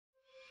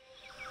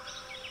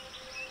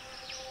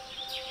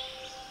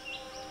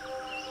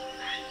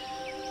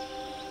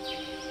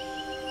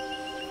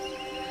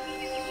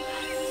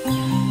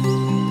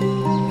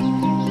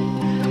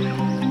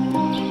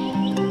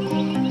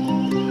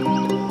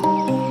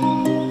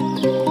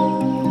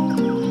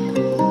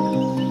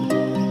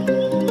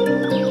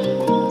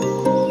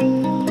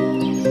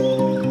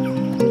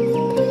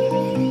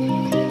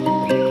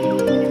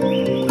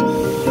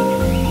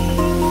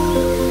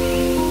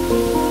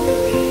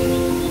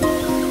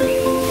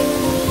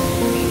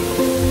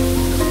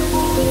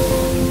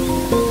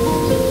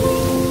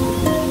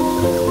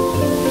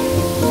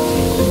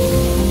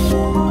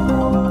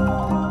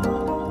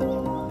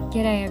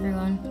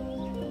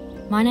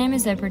My name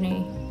is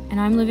Ebony, and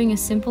I'm living a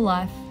simple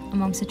life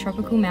amongst the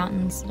tropical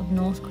mountains of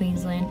North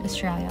Queensland,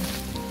 Australia.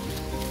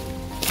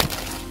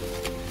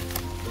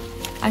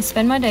 I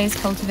spend my days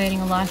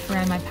cultivating a life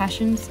around my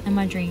passions and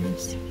my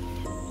dreams,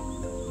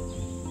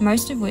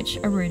 most of which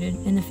are rooted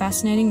in the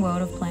fascinating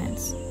world of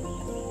plants.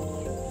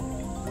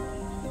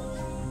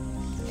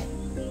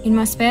 In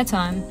my spare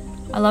time,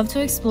 I love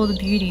to explore the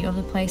beauty of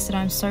the place that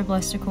I'm so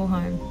blessed to call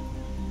home.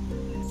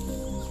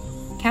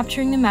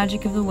 Capturing the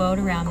magic of the world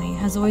around me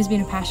has always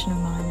been a passion of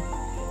mine,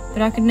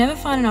 but I could never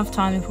find enough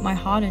time to put my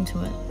heart into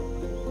it.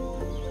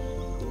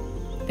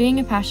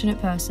 Being a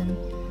passionate person,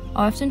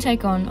 I often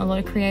take on a lot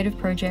of creative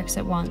projects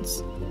at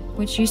once,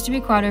 which used to be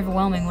quite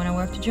overwhelming when I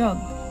worked a job.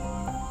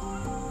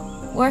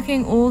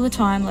 Working all the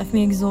time left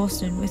me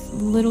exhausted with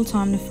little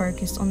time to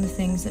focus on the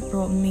things that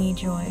brought me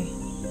joy.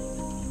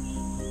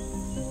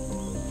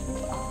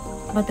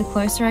 But the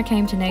closer I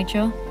came to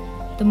nature,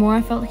 the more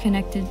I felt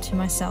connected to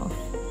myself.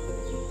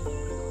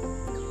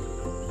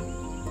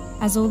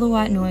 As all the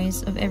white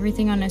noise of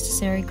everything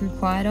unnecessary grew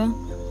quieter,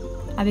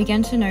 I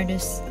began to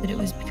notice that it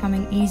was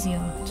becoming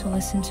easier to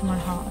listen to my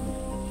heart.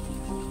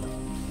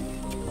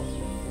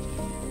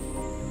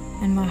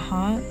 And my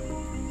heart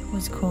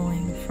was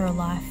calling for a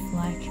life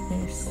like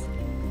this.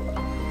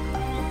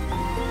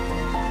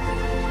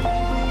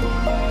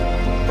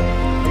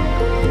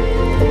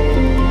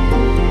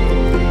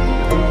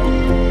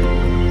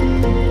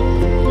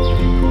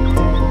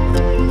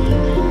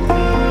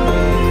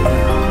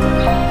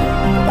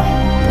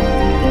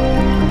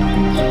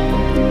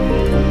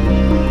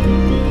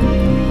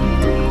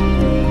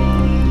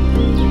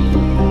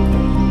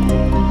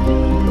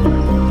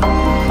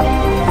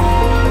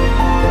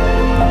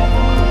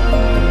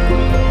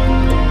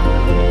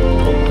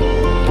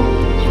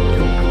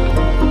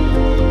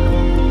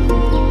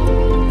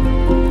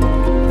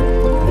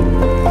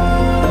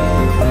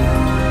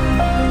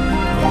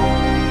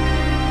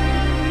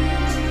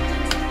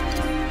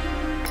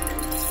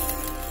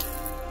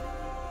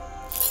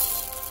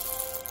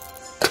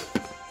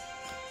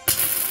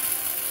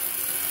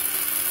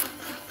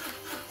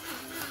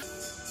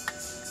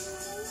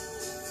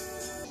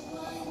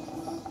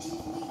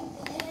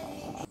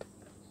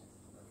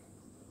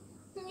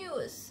 You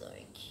were so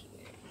cute.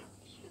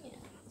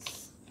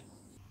 Yes.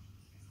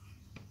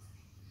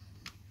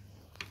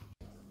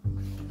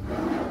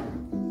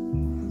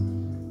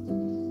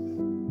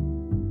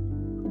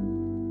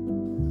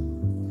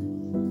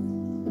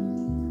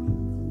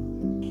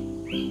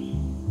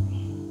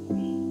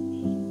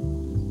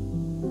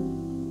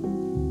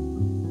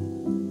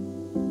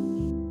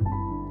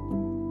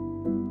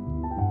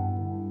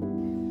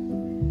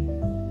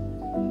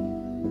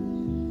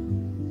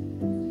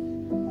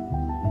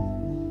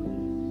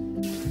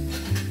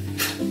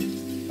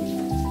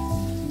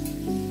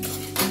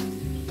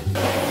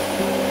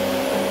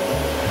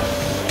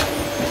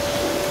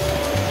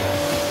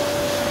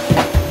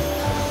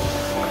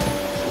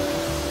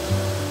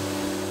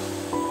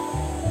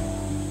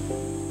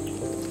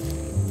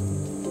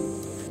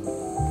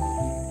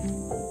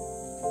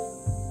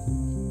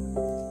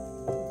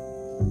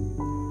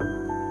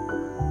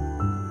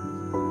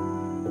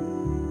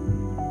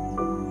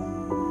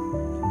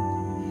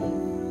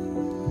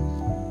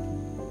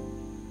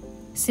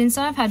 Since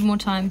I've had more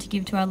time to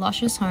give to our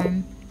luscious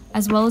home,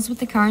 as well as with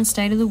the current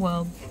state of the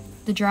world,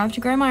 the drive to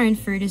grow my own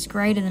food is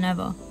greater than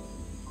ever.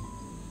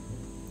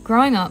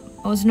 Growing up,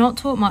 I was not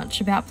taught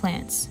much about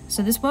plants,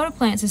 so this world of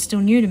plants is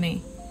still new to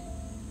me.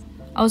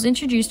 I was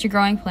introduced to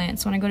growing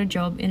plants when I got a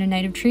job in a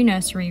native tree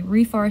nursery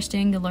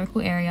reforesting the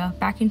local area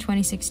back in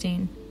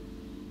 2016.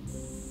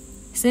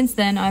 Since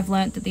then, I've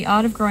learnt that the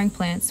art of growing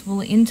plants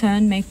will in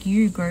turn make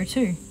you grow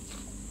too.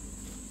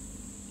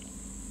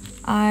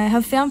 I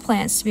have found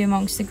plants to be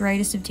amongst the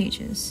greatest of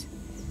teachers.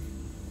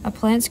 A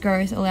plant's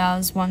growth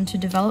allows one to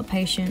develop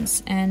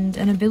patience and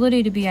an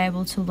ability to be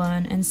able to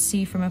learn and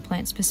see from a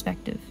plant's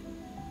perspective.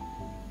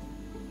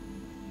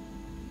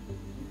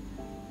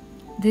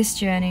 This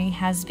journey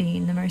has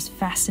been the most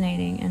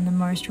fascinating and the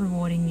most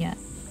rewarding yet.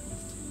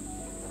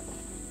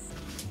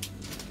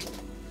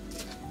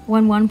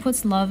 When one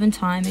puts love and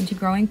time into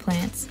growing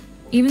plants,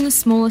 even the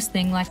smallest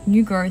thing like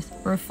new growth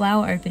or a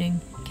flower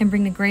opening can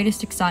bring the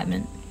greatest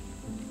excitement.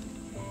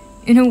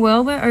 In a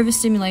world where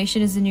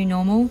overstimulation is the new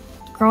normal,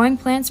 growing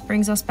plants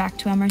brings us back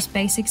to our most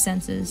basic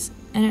senses,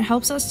 and it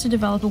helps us to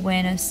develop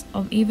awareness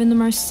of even the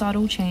most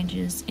subtle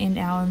changes in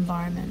our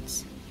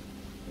environments.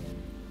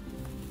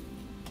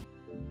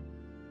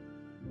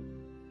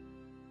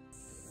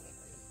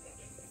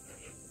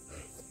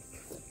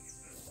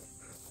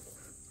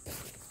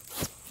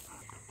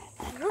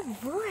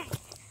 Good boy.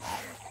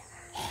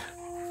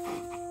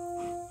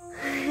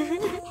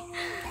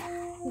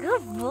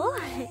 Good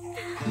boy.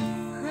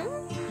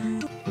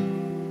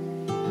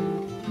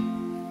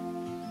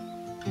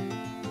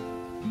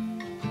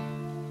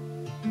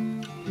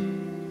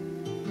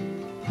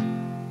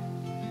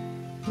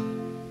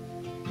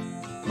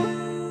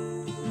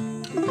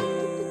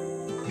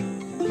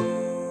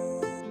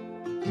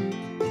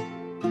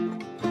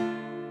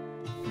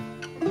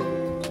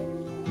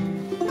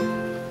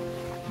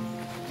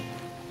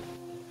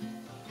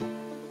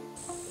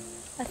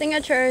 I think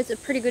I chose a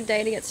pretty good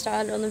day to get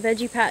started on the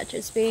veggie patch.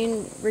 It's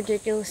been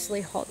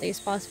ridiculously hot these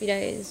past few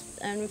days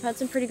and we've had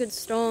some pretty good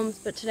storms,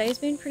 but today's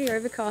been pretty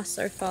overcast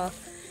so far.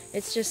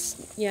 It's just,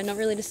 yeah, not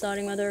really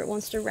deciding whether it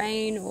wants to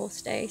rain or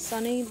stay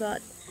sunny,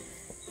 but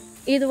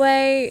either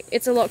way,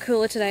 it's a lot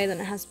cooler today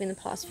than it has been the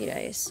past few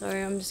days. So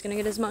I'm just gonna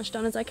get as much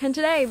done as I can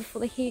today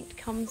before the heat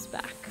comes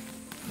back.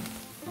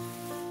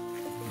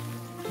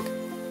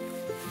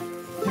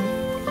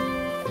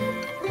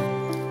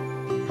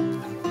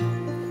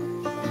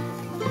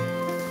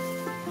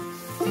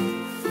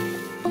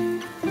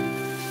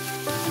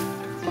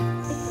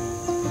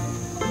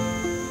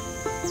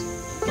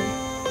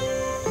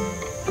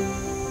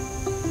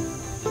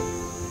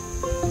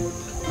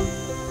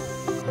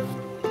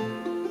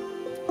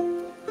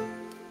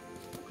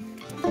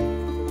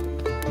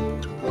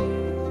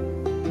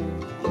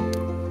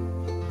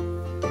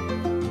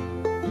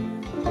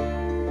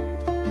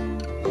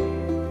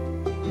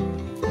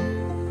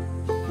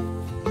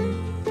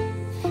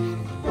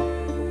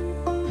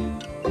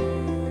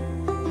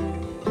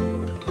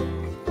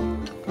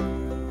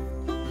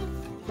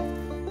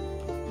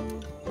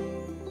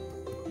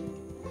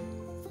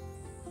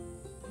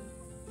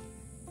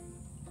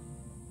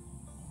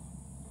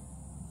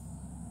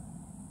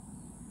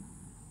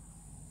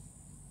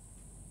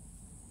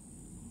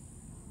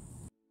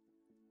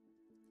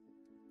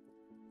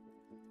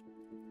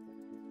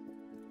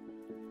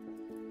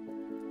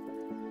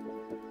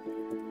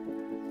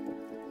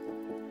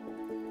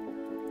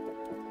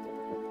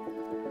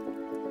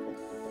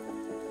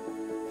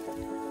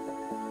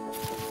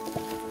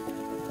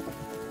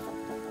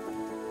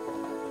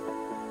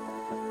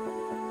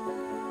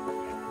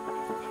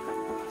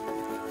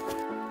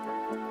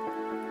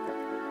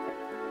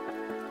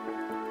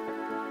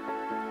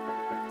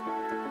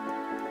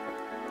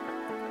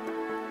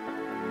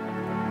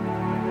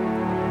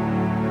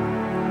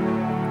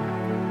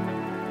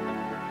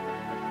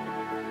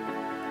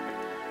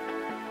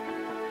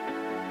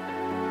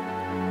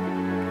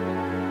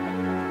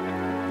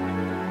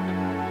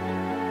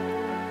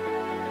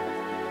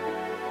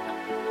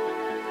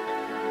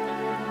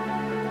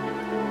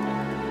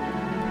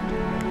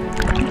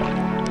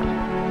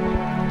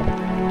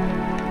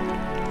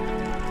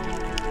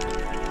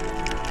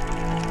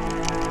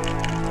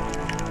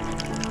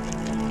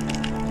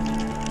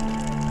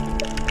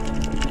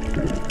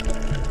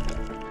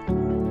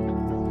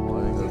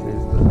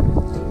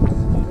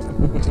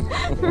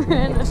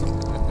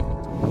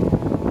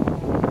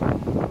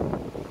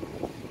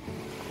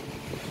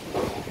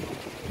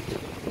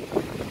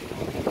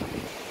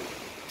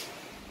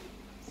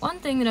 One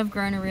thing that I've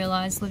grown to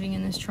realise living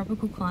in this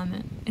tropical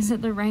climate is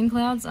that the rain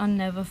clouds are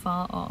never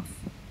far off.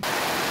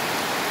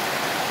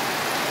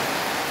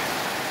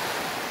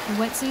 The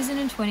wet season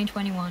in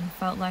 2021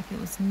 felt like it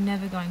was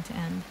never going to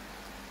end.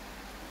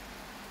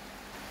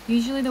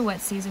 Usually the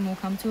wet season will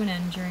come to an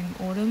end during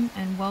autumn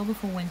and well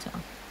before winter,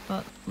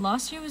 but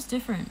last year was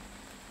different.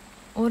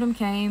 Autumn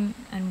came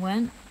and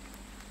went,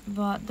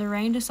 but the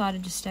rain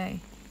decided to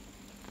stay.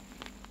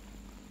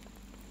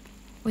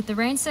 With the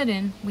rain set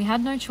in, we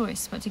had no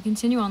choice but to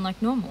continue on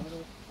like normal.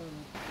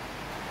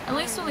 At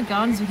least all the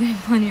gardens were getting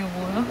plenty of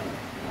water.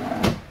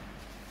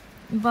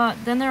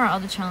 But then there are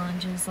other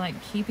challenges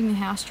like keeping the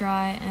house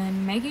dry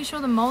and making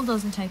sure the mold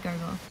doesn't take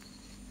over.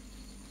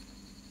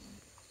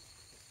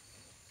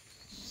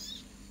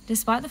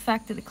 Despite the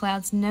fact that the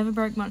clouds never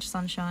broke much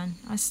sunshine,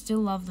 I still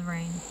love the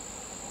rain.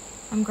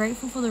 I'm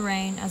grateful for the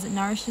rain as it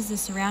nourishes the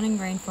surrounding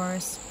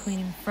rainforest,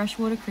 cleaning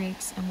freshwater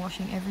creeks and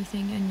washing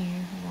everything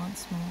anew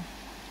once more.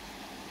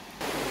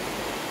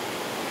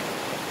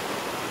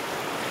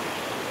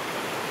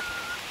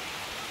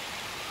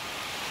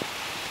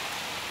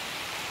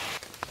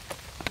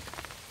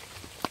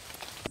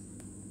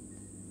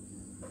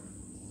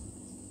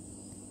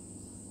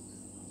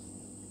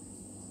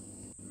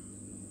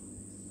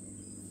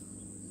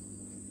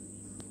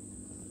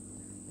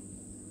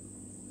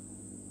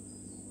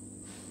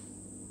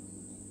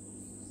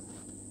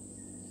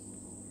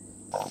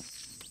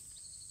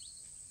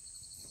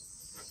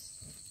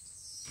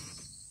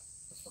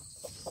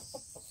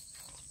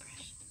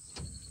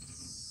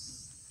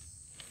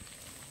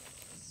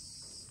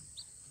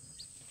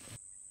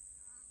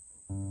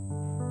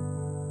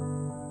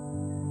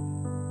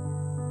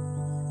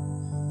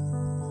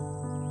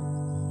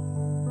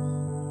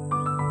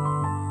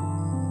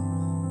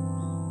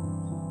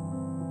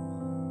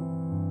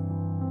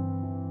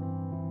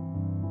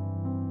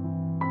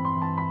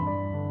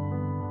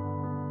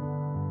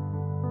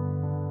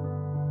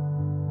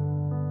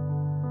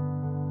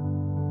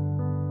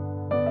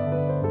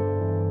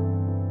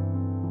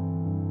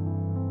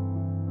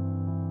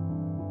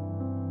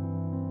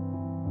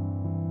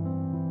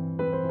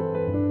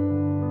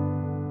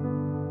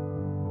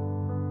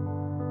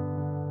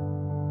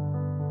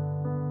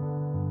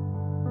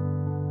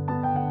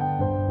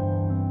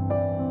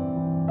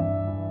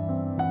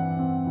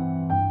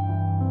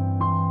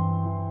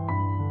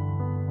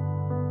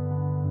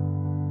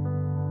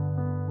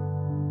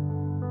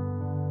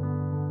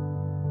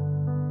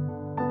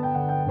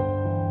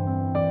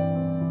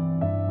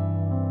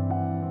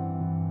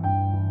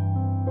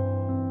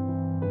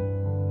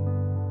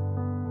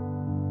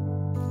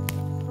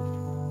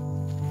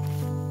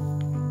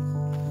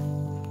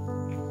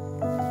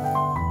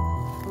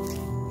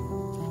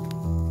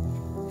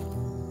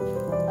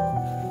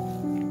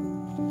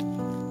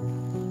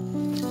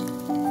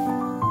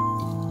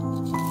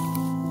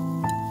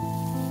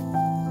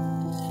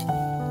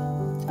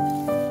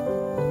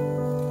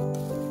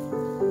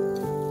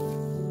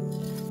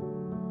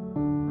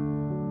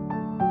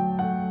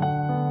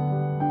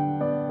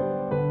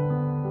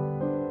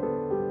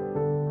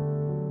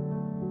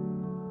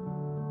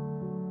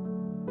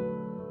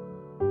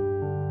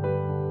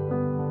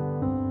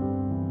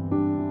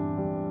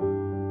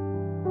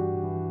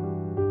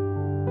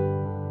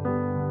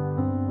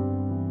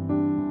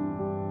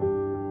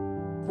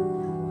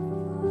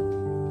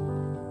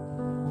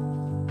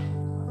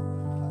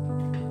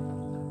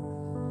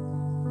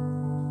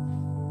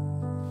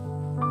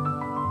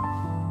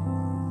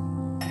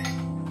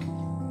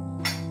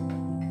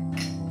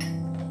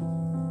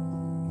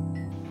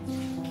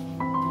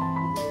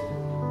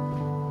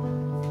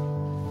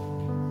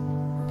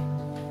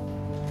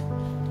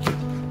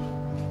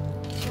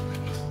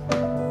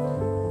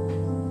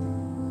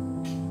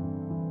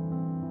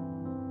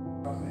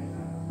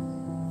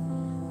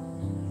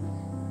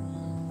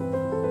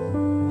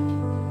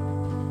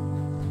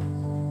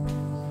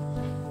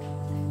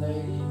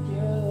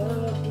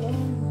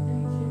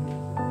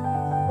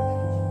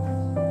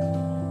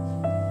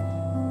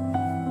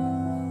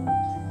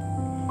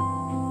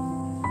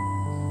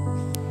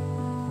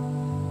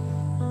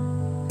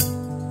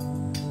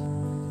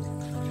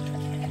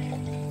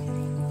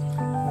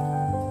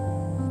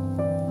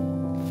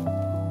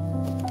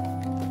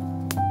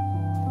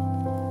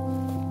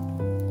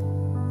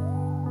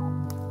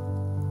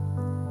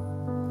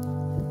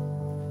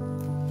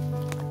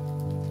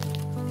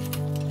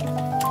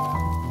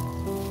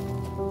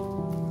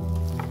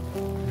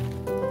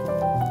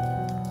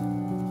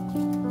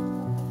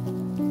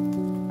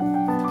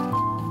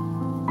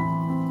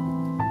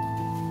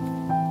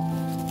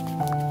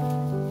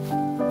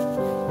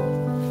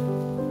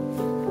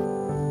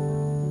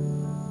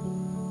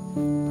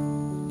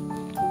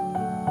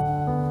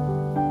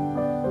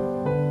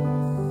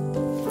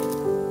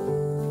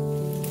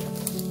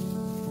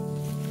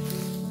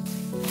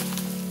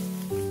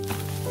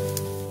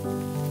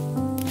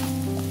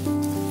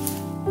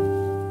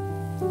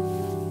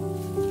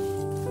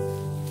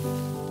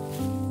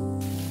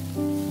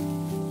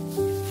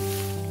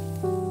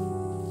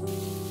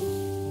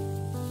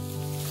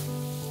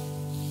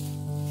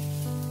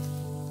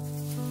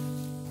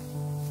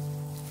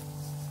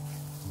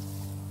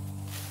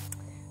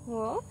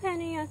 Well,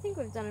 Penny, I think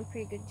we've done a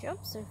pretty good job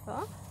so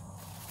far.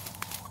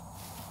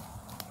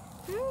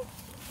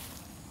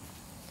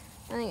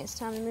 I think it's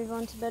time to move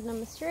on to bed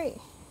number 3.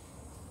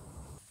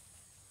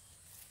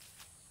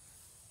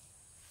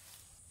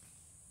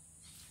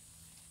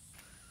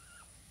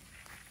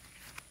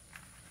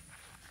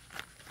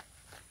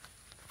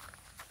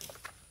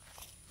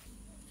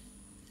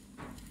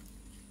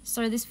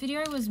 So this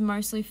video was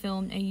mostly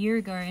filmed a year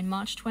ago in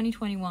March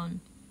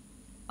 2021.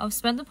 I've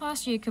spent the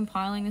past year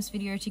compiling this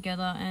video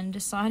together and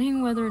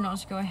deciding whether or not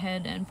to go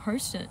ahead and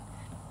post it.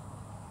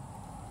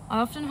 I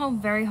often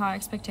hold very high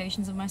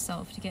expectations of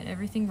myself to get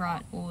everything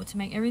right or to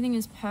make everything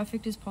as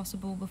perfect as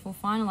possible before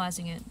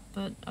finalising it,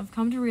 but I've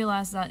come to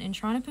realise that in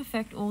trying to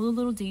perfect all the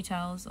little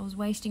details, I was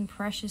wasting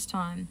precious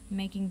time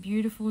making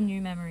beautiful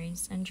new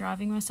memories and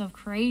driving myself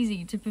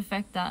crazy to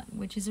perfect that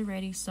which is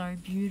already so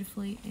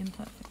beautifully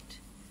imperfect.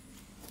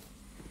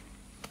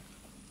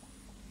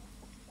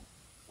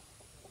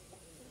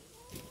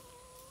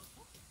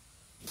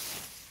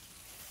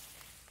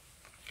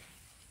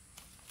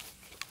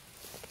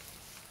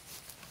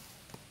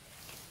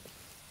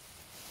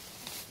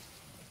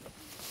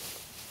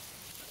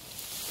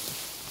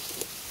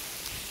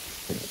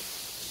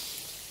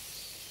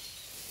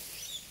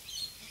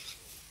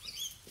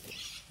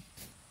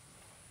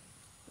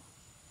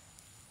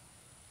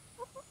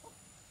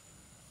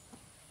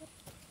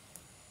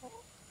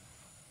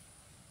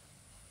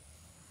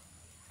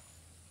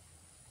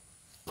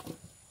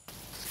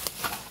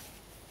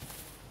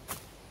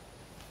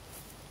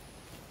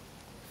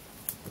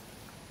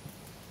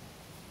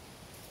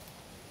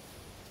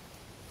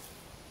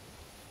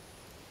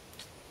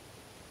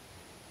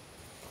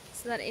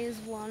 So that is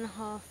one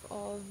half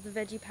of the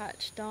veggie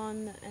patch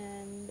done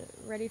and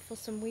ready for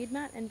some weed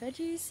mat and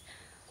veggies.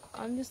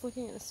 I'm just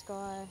looking at the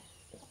sky.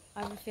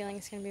 I have a feeling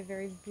it's going to be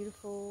very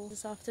beautiful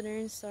this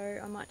afternoon, so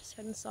I might just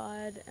head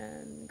inside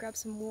and grab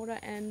some water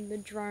and the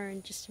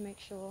drone just to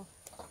make sure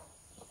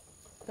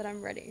that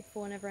I'm ready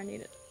for whenever I need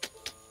it.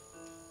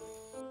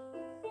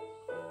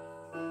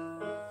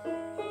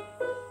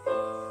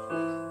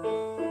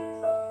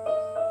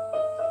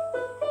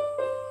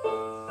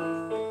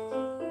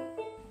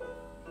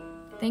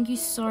 Thank you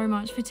so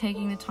much for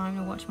taking the time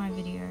to watch my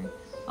video.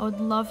 I would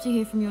love to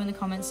hear from you in the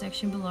comments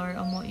section below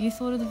on what you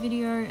thought of the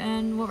video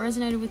and what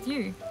resonated with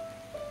you.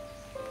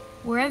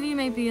 Wherever you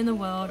may be in the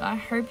world, I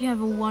hope you have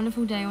a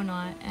wonderful day or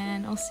night,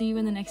 and I'll see you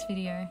in the next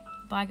video.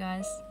 Bye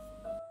guys.